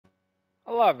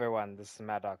Hello everyone, this is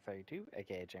Mad Dog 32,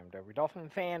 aka James Dover Dolphin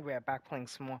fan. We are back playing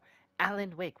some more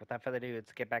Alan Wake. Without further ado,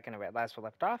 let's get back into it. Last we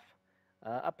left off,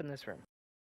 up in this room.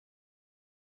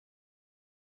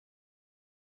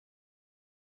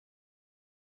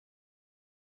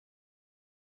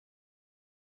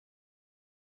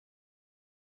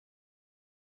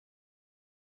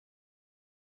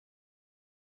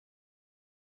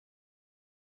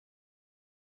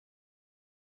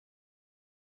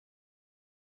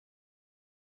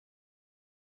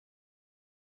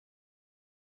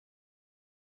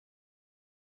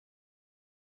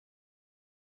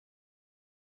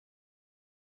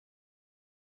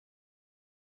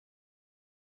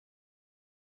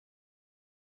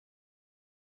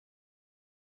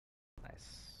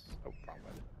 Nice. Oh, wrong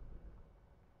button.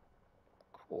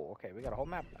 Cool, okay, we got a whole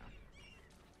map now.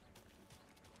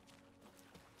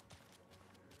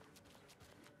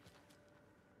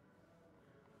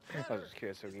 I was just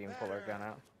curious if we can pull our gun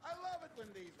out. I love it when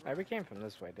these Alright, we came from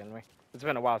this way, didn't we? It's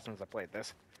been a while since I played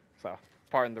this, so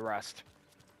pardon the rust.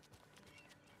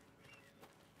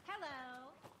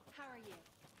 Hello. How are you?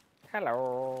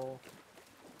 Hello.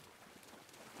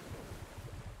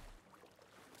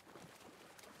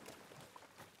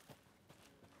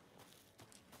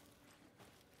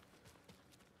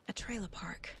 A trailer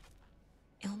park.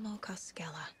 Ilmo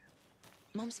Koskela.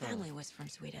 Mom's family was from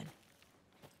Sweden.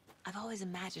 I've always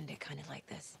imagined it kind of like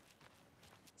this.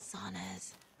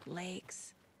 Saunas,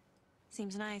 lakes.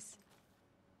 Seems nice.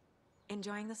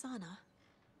 Enjoying the sauna?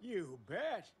 You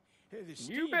bet. The You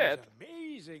steam bet. is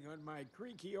amazing on my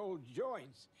creaky old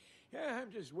joints. Yeah,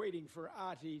 I'm just waiting for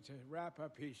Ati to wrap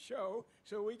up his show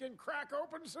so we can crack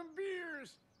open some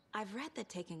beers. I've read that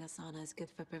taking a sauna is good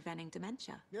for preventing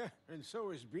dementia. Yeah, and so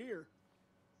is beer.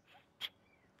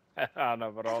 I don't know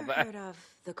about all Ever that. heard of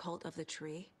the Cult of the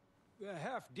Tree? The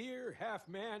half deer, half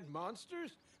man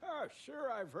monsters? Oh, sure,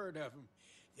 I've heard of them.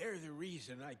 They're the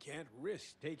reason I can't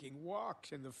risk taking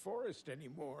walks in the forest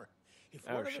anymore. If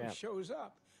Oh, one of them shit. shows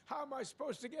up, how am I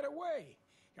supposed to get away?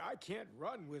 I can't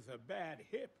run with a bad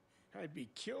hip. I'd be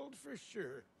killed for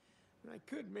sure. And I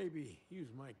could maybe use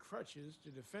my crutches to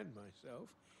defend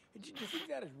myself. Do you think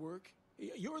that'd work?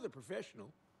 You're the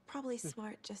professional. Probably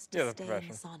smart just to You're the stay in the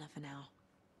professional. sauna for now.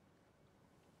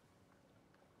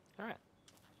 Alright.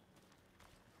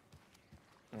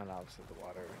 And obviously the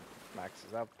water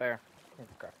maxes out there.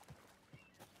 Okay.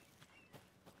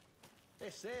 Hey,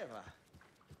 Seva,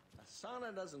 a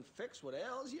sauna doesn't fix what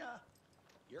ails ya.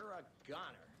 You're a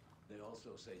goner. They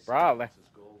also say Probably. silence is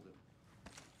golden.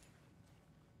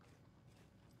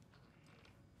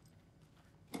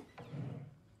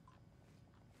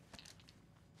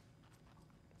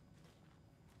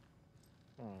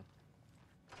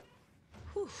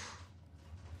 Whew.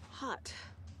 Hot.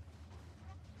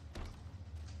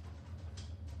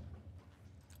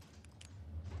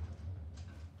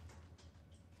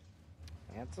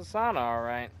 It's a sauna,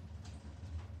 alright.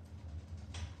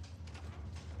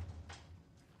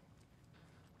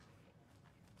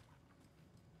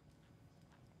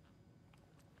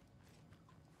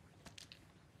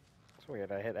 It's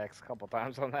weird, I hit X a couple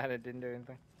times on that, it didn't do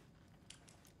anything.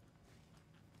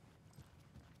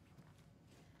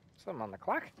 Something on the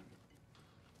clock?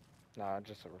 No,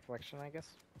 just a reflection, I guess.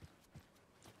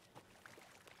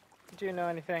 Do you know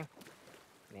anything?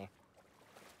 Nah.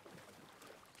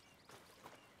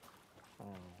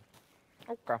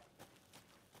 Okay.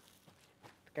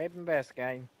 Keep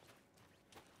investigating.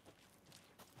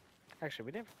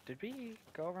 Actually, did we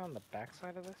go around the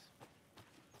backside of this?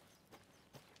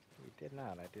 We did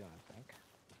not, I do not think.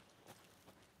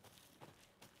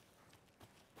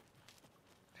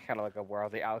 Kinda look up where all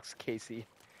the Alex Casey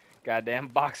goddamn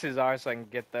boxes are so I can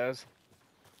get those.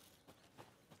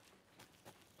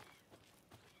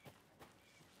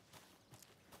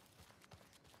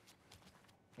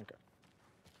 Okay.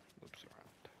 Oops,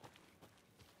 around.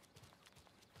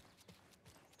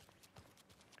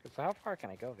 So how far can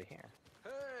I go over here?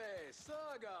 Hey,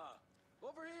 Saga!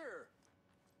 Over here!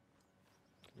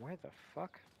 Where the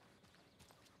fuck?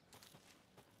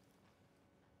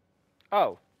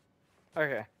 Oh.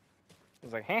 Okay. I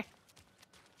was like, huh?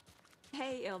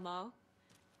 Hey, Ilmo.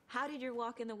 How did your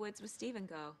walk in the woods with Steven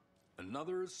go?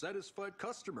 Another satisfied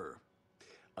customer.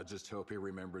 I just hope he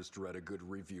remembers to write a good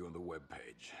review on the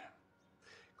webpage.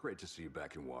 Great to see you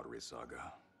back in Watery,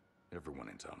 Saga. Everyone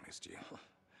in town missed you.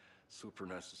 Super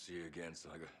nice to see you again,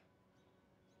 Saga.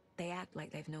 They act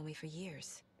like they've known me for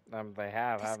years. They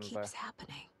have, This haven't they? keeps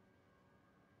happening.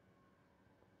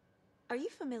 Are you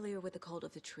familiar with the Cult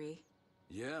of the Tree?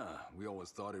 Yeah, we always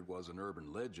thought it was an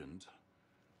urban legend.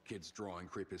 Kids drawing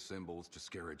creepy symbols to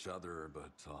scare each other,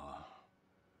 but,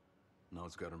 Now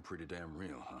it's gotten pretty damn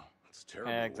real, huh? It's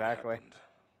terrible. Yeah, exactly. What happened.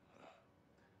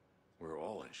 We're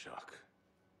all in shock.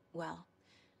 Well,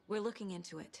 we're looking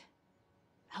into it.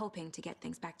 Hoping to get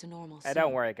things back to normal Hey, soon.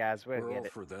 don't worry, guys. We'll We're get all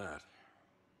it. for that.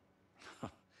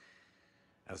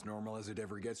 As normal as it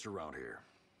ever gets around here.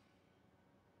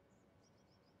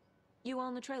 You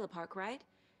own the trailer park, right?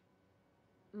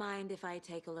 Mind if I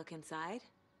take a look inside?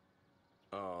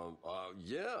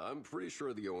 Yeah, I'm pretty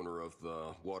sure the owner of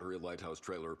the Watery Lighthouse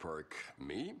Trailer Park,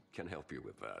 me, can help you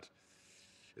with that.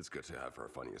 It's good to have our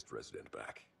funniest resident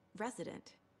back.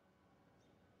 Resident?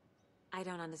 I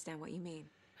don't understand what you mean.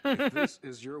 If this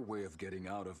is your way of getting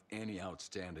out of any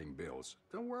outstanding bills,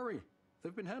 don't worry.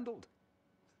 They've been handled.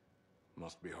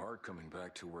 Must be hard coming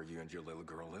back to where you and your little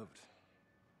girl lived.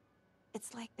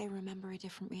 It's like they remember a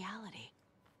different reality.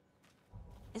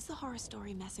 Is the horror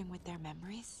story messing with their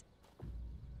memories?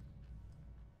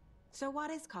 So what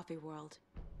is Coffee World?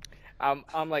 I'm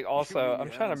like also mean I'm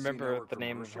you trying to haven't seen remember our the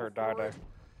name of commercial her for daughter.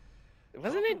 it?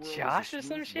 Wasn't Coffee it World is a Josh or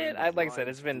some smooth shit? blend of Like I said,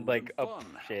 life, it's been food, like and oh fun.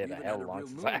 shit, We a even hell had a long real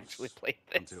since I actually moose. played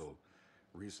this. Until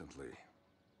recently.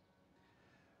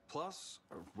 Plus,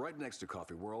 right next to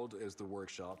Coffee World is the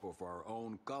workshop of our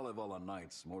own Kalevala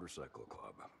Knights Motorcycle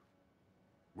Club.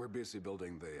 We're busy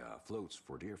building the floats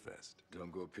for Deerfest.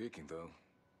 Don't go peeking, though.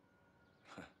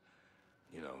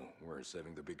 You know, we're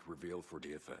saving the big reveal for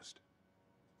Deerfest.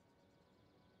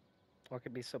 What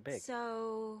could be so big?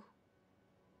 So,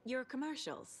 your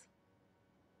commercials.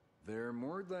 They're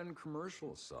more than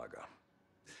commercials, Saga.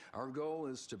 Our goal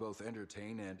is to both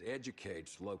entertain and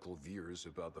educate local viewers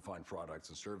about the fine products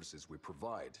and services we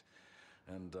provide.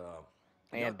 And,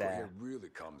 Yako here really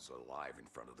comes alive in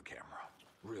front of the camera.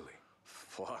 Really.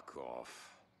 Fuck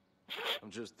off. I'm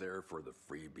just there for the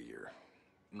free beer.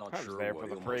 Not I was sure there what for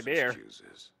the Ilma's free beer. excuse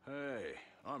is. Hey,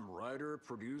 I'm writer,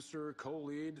 producer,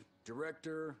 co-lead,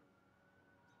 director.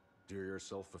 Do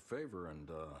yourself a favor and,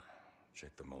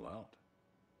 check them all out.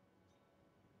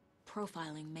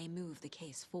 Profiling may move the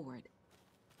case forward.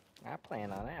 I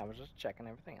plan on it. I was just checking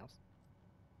everything else.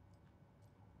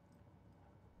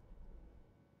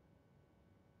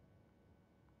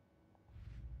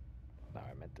 No,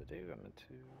 I meant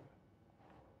to.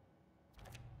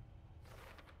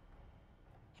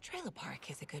 A trailer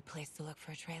park is a good place to look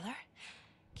for a trailer.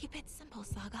 Keep it simple,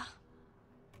 Saga.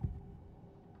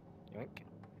 Yoink.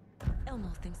 Elmo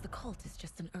thinks the cult is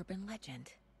just an urban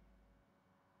legend.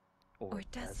 Or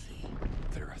does he?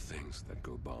 There are things that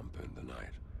go bump in the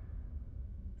night.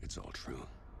 It's all true.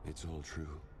 It's all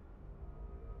true.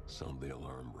 Sound the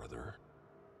alarm, brother.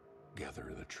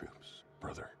 Gather the troops,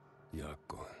 brother.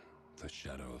 Yako, the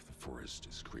shadow of the forest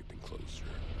is creeping closer.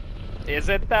 Is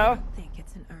it I though? don't think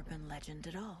it's an urban legend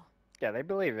at all. Yeah, they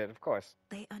believe it, of course.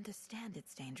 They understand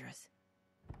it's dangerous.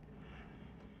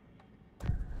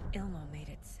 Ilmo made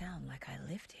it sound like I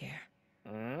lived here.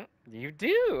 You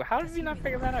do. How Does did he you not really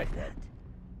figure that out believe yet?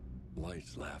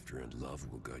 Light, laughter, and love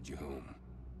will guide you home.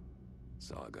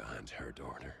 Saga and her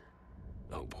daughter.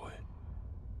 Oh boy.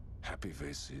 Happy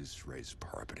faces raise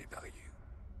property value.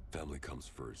 Family comes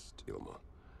first, Ilma.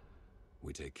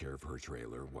 We take care of her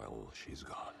trailer while she's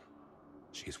gone.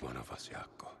 She's one of us,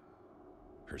 Yako.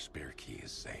 Her spare key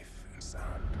is safe and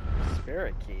sound.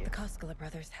 Spirit key. The Koskela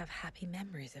brothers have happy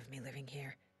memories of me living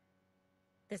here.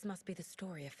 This must be the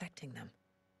story affecting them.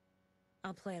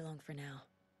 I'll play along for now.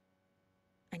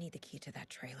 I need the key to that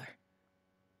trailer.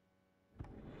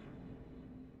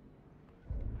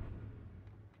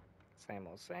 Same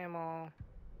old, same old.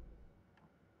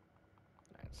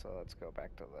 Alright, so let's go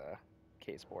back to the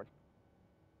case board.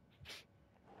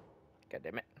 God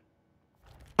damn it.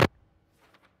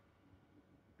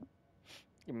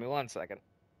 Give me 1 second.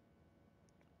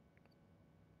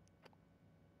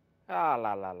 Ah,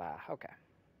 la la la. Okay.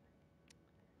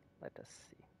 Let us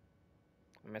see.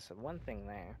 I'm missing one thing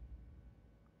there.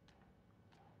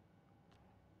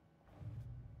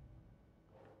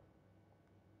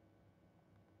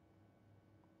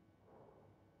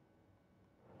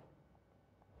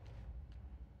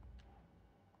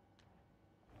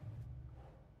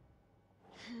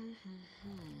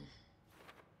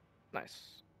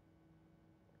 Nice.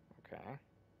 Okay.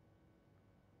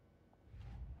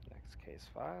 Next case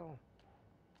file.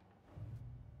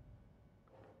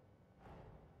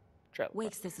 Trailer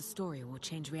Wake says the story will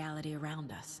change reality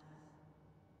around us.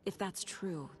 If that's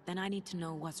true, then I need to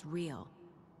know what's real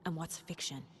and what's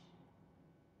fiction.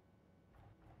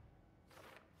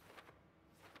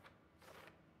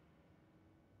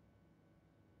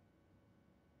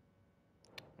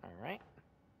 All right.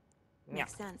 Yeah.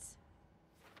 Makes sense.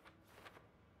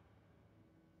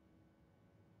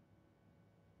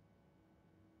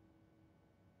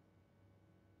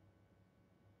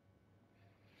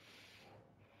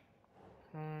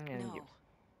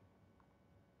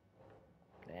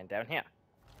 down here.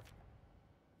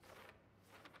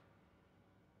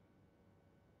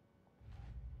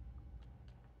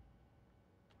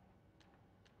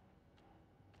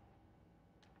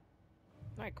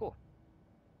 Alright, cool.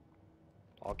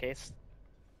 All case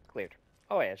cleared.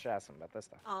 Oh wait, I should ask him about this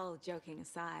stuff. All joking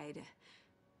aside,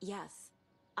 yes,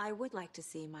 I would like to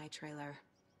see my trailer.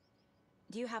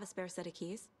 Do you have a spare set of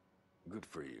keys? Good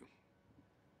for you.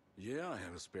 Yeah, I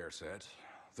have a spare set.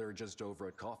 They're just over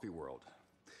at Coffee World.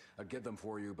 I'd get them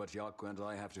for you, but Yaku and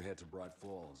I have to head to Bright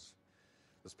Falls.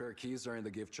 The spare keys are in the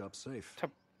gift shop safe.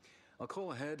 I'll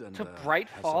call ahead and Bright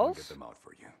have someone Falls? get them out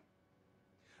for you.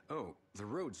 Oh, the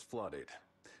road's flooded,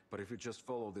 but if you just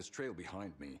follow this trail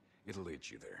behind me, it'll lead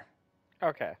you there.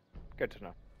 Okay, good to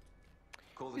know.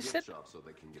 Call the You gift said- shop so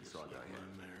they can get Saga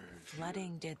in.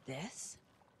 Flooding did this?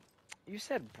 You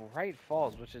said Bright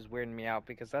Falls, which is weirding me out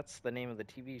because that's the name of the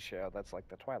TV show. That's like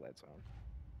the Twilight Zone.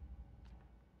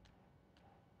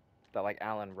 That like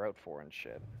Alan wrote for and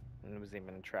shit, and was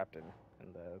even trapped in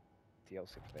the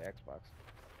DLC for the Xbox.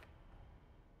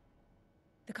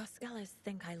 The Coskellas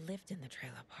think I lived in the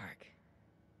trailer park.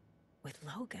 With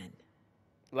Logan.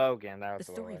 Logan, that The was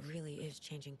the story one. really is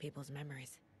changing people's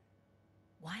memories.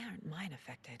 Why aren't mine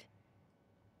affected?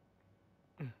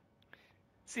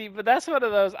 See, but that's one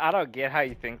of those, I don't get how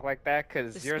you think like that,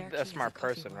 because The you're spare a key is smart at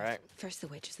Coffee person, World. right? First the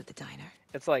witches at the diner.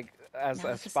 It's like, as Now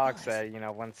as the Spock Skellas. said, you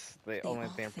know, once the They only all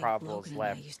thing think problems Logan and I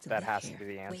left, used to that live has here. to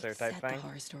be the answer Wait type said thing. The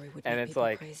horror story would And make it's people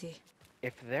like, crazy.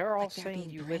 If they're all Like they're saying being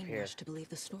you live here, brainwashed to believe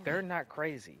the story. they're not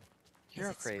crazy.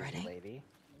 You're it crazy, spreading? lady.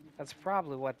 That's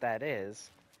probably what that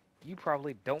is. You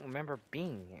probably don't remember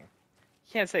being here.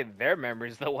 You can't say their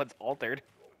memories the one's altered.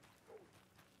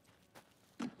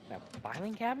 That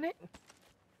filing cabinet?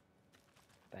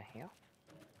 The hell?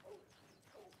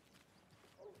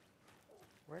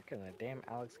 Where can the damn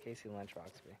Alex Casey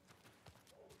lunchbox be?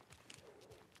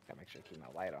 Gotta make sure to keep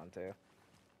my light on too.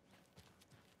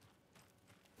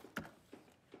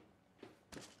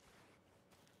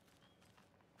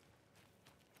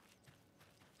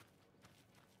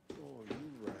 Oh,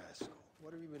 you rascal.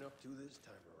 What have you been up to this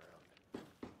time around?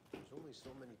 There's only so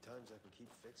many times I can keep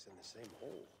fixing the same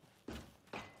hole.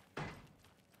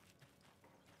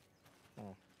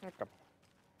 Oh, okay.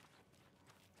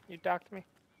 You docked me?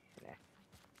 Nah.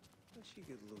 How'd she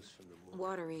get loose from the moon?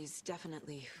 Watery's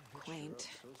definitely What's quaint.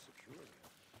 she up so secure?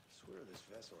 I swear this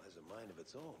vessel has a mind of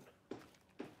its own.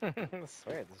 I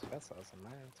swear, this vessel is a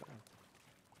mind of its own.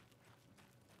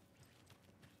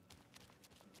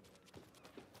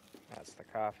 That's the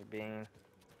coffee bean.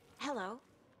 Hello.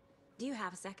 Do you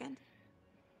have a second?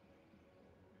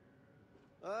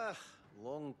 Ah,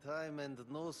 long time and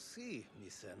no see,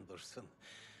 Miss Anderson.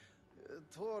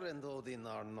 Thor and Odin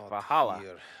are not Valhalla.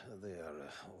 here. They are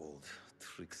old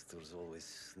tricksters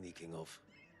always sneaking off.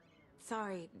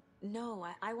 Sorry, no,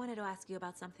 I wanted to ask you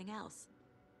about something else.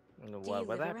 Do What you would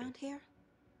live that around be? here?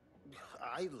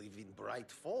 I live in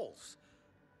Bright Falls.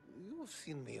 You've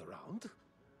seen me around.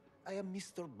 I am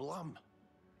Mr. Blum.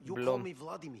 You call Blum. me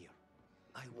Vladimir.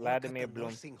 I work Vladimir at the Blum.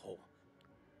 nursing home.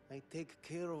 I take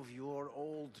care of your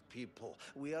old people.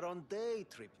 We are on day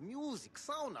trip, music,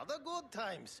 sauna, the good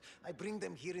times. I bring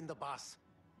them here in the bus.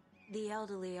 The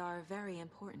elderly are very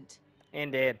important,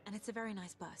 Indeed. and it's a very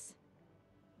nice bus.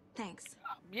 Thanks.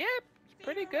 Yeah, it's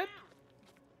pretty good.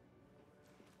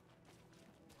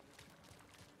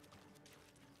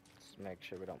 Just make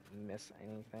sure we don't miss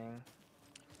anything.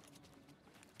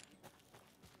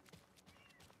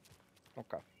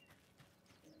 Okay.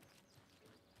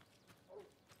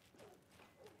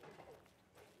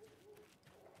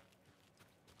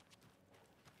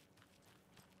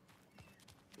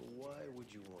 Why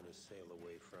would you want to sail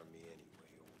away from me anyway,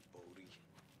 old boaty?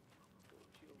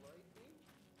 Don't you like me?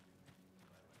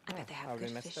 I bet they how have we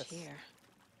good missed fish this? here.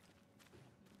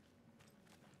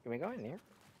 Can we go in here?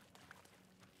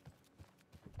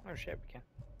 Oh shit, we can.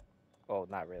 Well,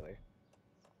 not really.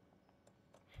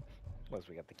 Unless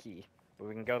we got the key. But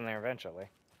we can go in there eventually.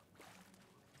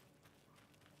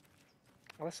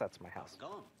 Unless that's my house.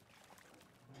 Gone.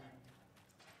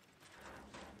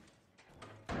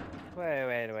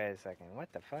 Wait a second.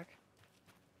 What the fuck?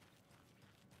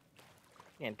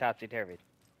 Getting topsy-turvy.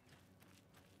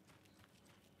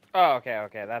 Oh, okay,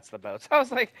 that's the boats. I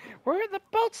was like, where are the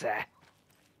boats at?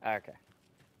 Okay.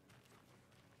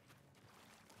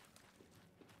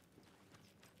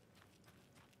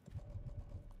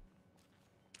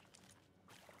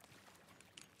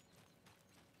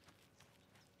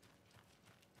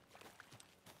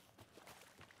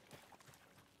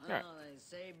 Well, they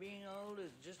say being old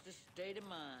is just a state of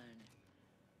mind.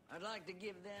 I'd like to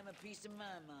give them a piece of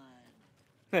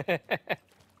my mind.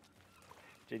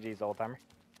 GG's old timer.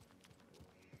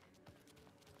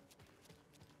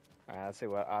 Alright, let's see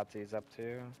what Otzi's up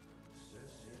to.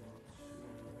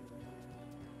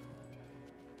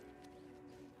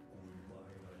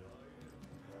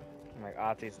 I'm like,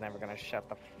 Otzi's never gonna shut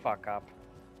the fuck up.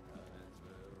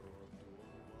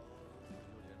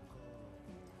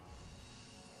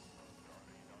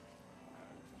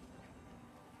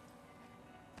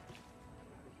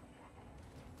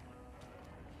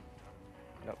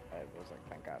 Nope, I was like,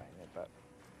 thank God I hit that.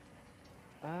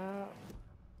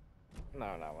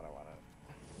 No, not what I wanted.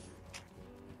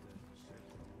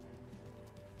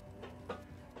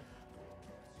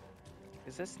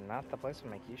 Is this not the place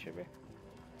where McKee should be?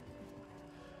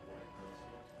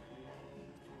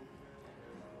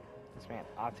 This man,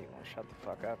 Ozzy, won't shut the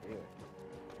fuck up either.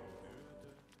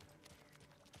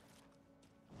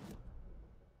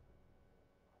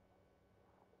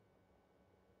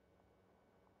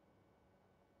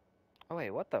 Oh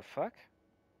wait, what the fuck?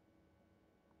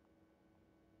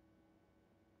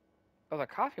 Oh, the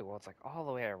coffee world's like all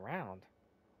the way around.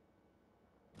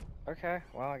 Okay,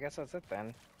 well, I guess that's it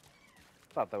then.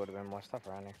 Thought there would have been more stuff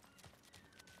around here.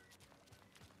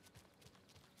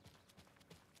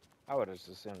 I would have just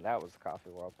assumed that was the coffee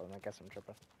world, but I guess I'm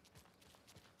tripping.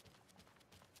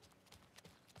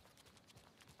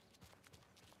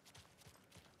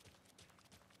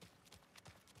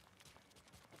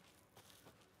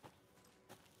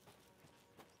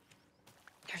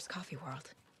 There's Coffee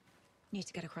World. Need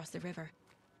to get across the river.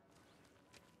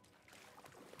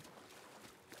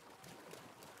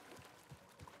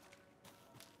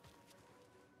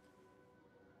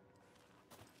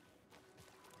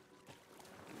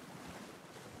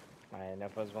 I didn't know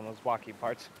if it was one of those walkie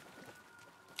parts.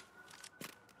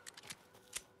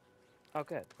 Oh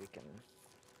good, we can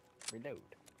reload.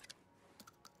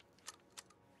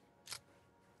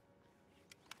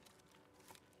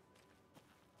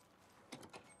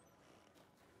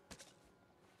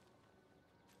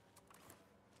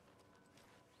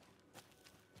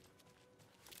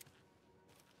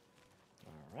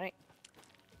 Alright.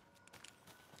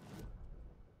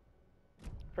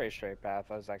 Pretty straight path.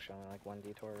 That was actually only like one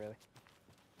detour, really.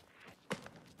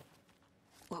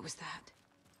 What was that?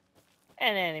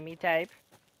 An enemy type.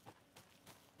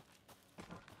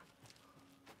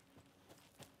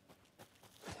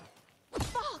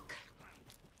 Fuck!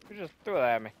 You just threw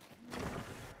that at me.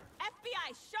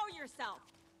 FBI, show yourself!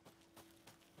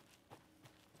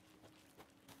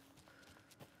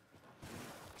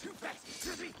 Too fast,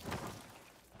 sissy!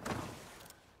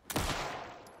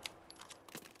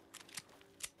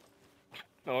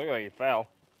 Oh, look like he fell.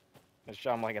 I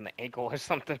shot him like in the ankle or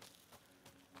something.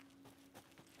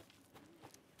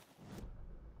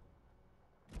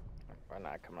 We're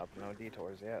not coming up with no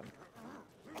detours yet.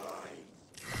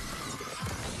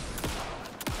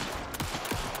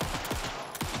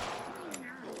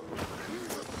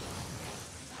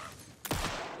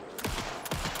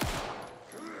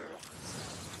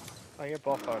 Oh, you're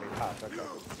both already popped, okay.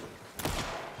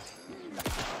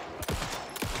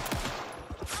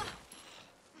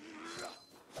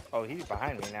 Oh, he's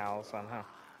behind me now, all of a sudden, huh?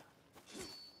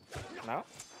 No?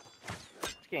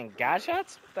 He's getting gas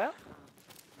shots? What the?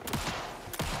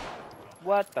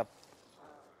 What the?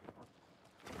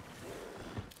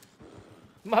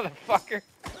 Motherfucker!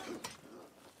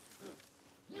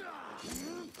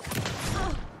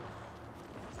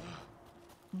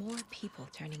 More people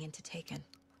turning into Taken.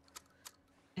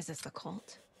 Is this the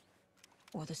cult?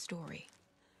 Or the story?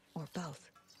 Or both?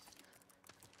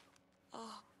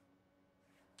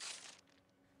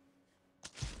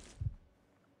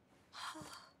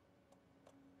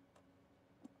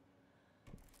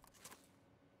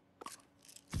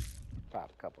 Pop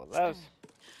a couple of those.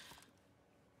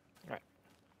 Right.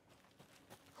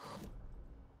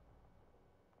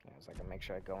 Yeah, so I can make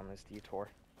sure I go on this detour.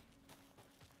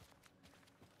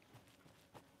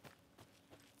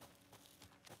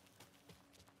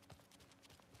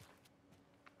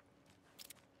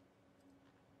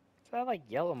 Is that like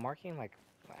yellow marking like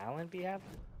Allenby have?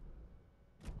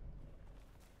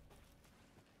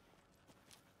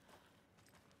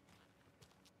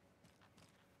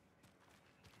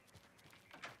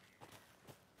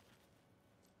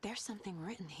 There's something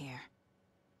written here.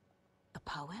 A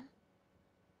poem?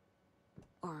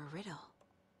 Or a riddle?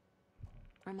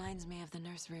 Reminds me of the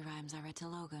nursery rhymes I read to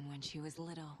Logan when she was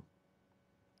little.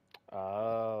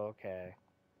 Oh, okay.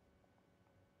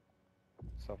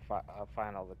 So I'll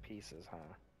find all the pieces, huh?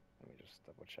 Let me just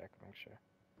double check, make sure.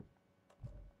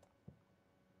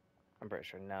 I'm pretty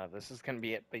sure none of this is gonna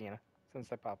be it, but you know, since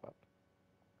they pop up.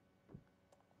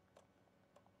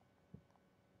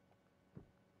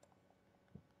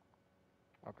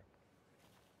 Okay.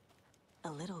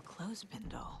 A little clothespin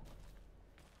doll.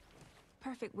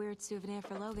 Perfect weird souvenir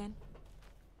for Logan.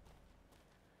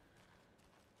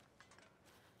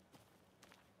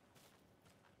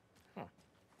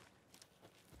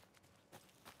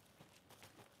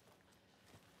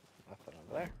 Nothing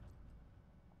over there.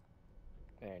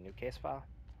 There, new case file.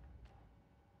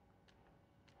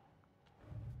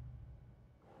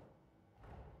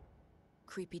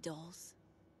 Creepy dolls.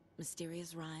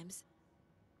 Mysterious rhymes.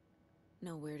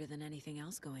 No weirder than anything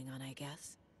else going on, I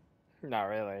guess. Not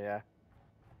really, yeah.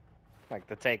 Like,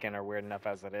 the Taken are weird enough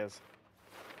as it is.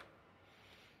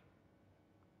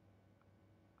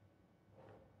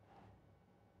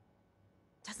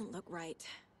 Doesn't look right.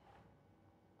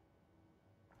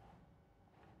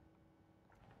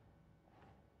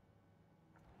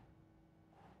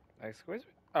 Excuse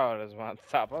me? Oh, there's one at the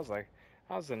top. I was like,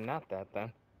 how's it not that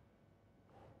then?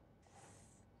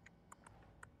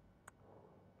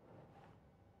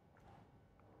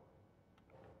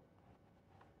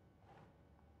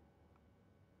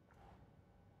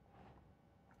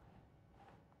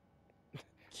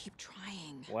 Keep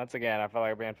trying. Once again, I feel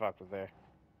like I'm being fucked with there.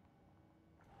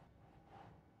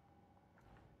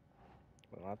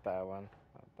 Well, not that one.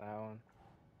 Not that one.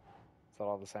 Is that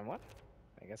all the same one?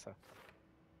 I guess so.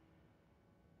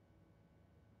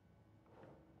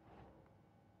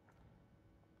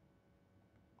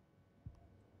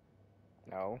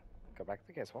 No. Go back to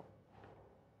the case hole.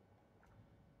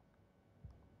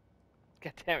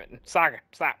 God damn it. Saga,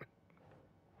 stop.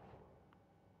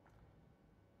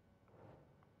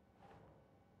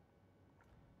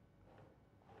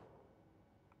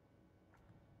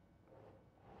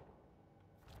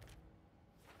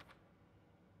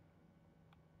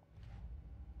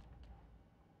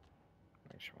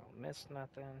 Make sure I don't miss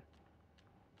nothing.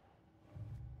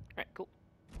 Alright, cool.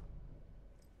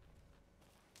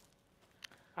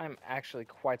 I'm actually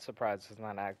quite surprised it's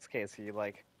not Axe Casey,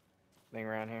 like, thing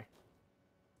around here.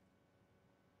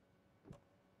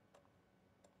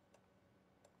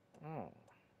 Oh.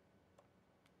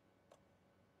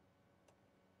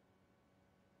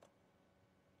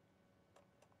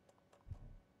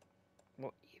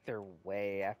 Well, either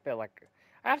way, I feel like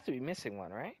I have to be missing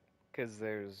one, right? Because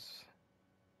there's...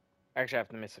 Actually, I have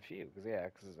to miss a few, because, yeah,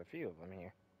 because there's a few of them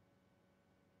here.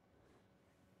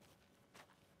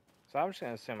 So I'm just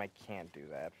going to assume I can't do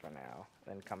that for now.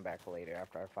 Then come back later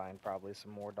after I find probably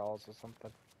some more dolls or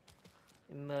something.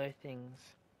 And more things.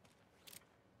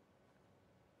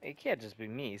 It can't just be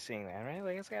me seeing that, right?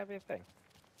 Like, it's got to be a thing.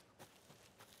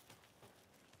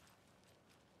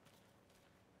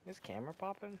 Is camera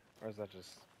popping? Or is that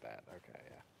just that? Okay,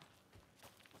 yeah.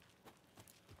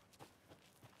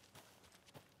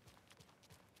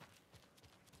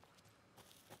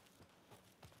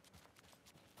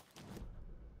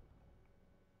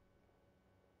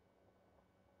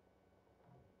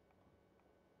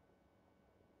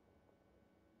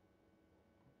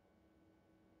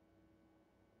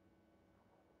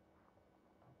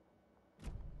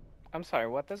 I'm sorry,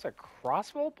 what? There's a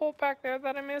crossbow bolt back there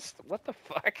that I missed? What the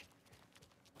fuck?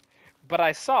 But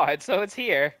I saw it, so it's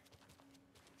here.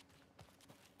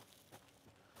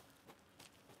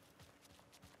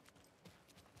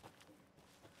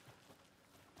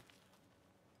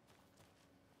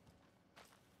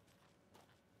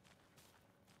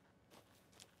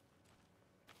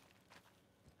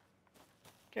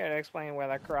 Care to explain where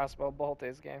that crossbow bolt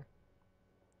is, game?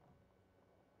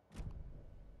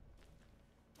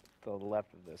 To the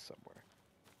left of this somewhere.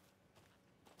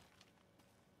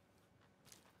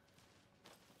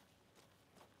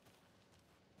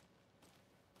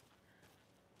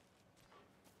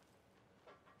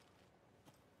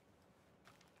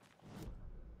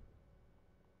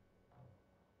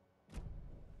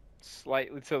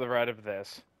 Slightly to the right of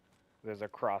this, there's a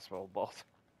crossbow bolt.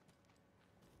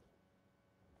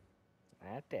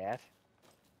 Not that.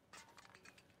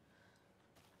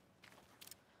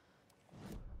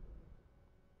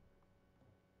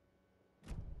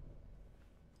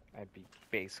 I'd be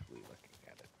basically looking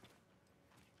at it.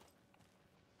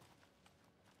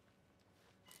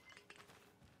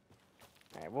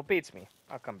 Alright, well, beats me.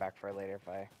 I'll come back for it later if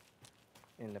I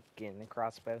end up getting the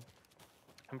crossbow.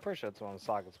 I'm pretty sure it's one of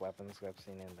Saga's weapons I've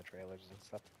seen in the trailers and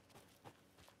stuff.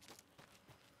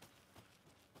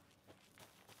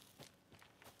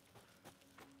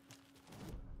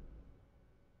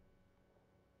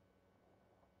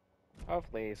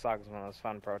 Hopefully, Saga's one of those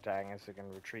fun protagonists who can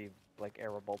retrieve, like,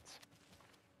 arrow bolts.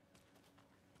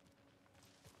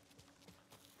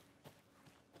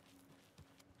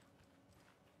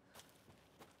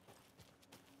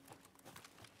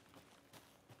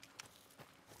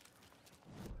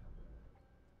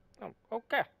 Oh,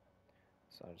 okay.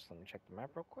 So just let me check the map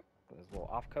real quick. There's a little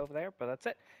off cove there, but that's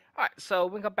it. All right, so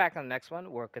we come back on the next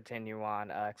one. We'll continue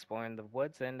on exploring the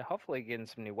woods and hopefully getting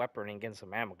some new weaponry and getting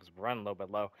some ammo because we're running a little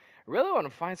bit low. I really want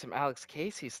to find some Alex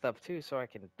Casey stuff too, so I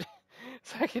can,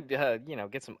 you know,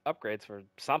 get some upgrades for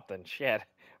something. Shit.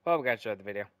 Well, we got you the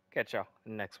video. Catch y'all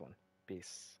in the next one.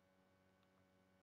 Peace.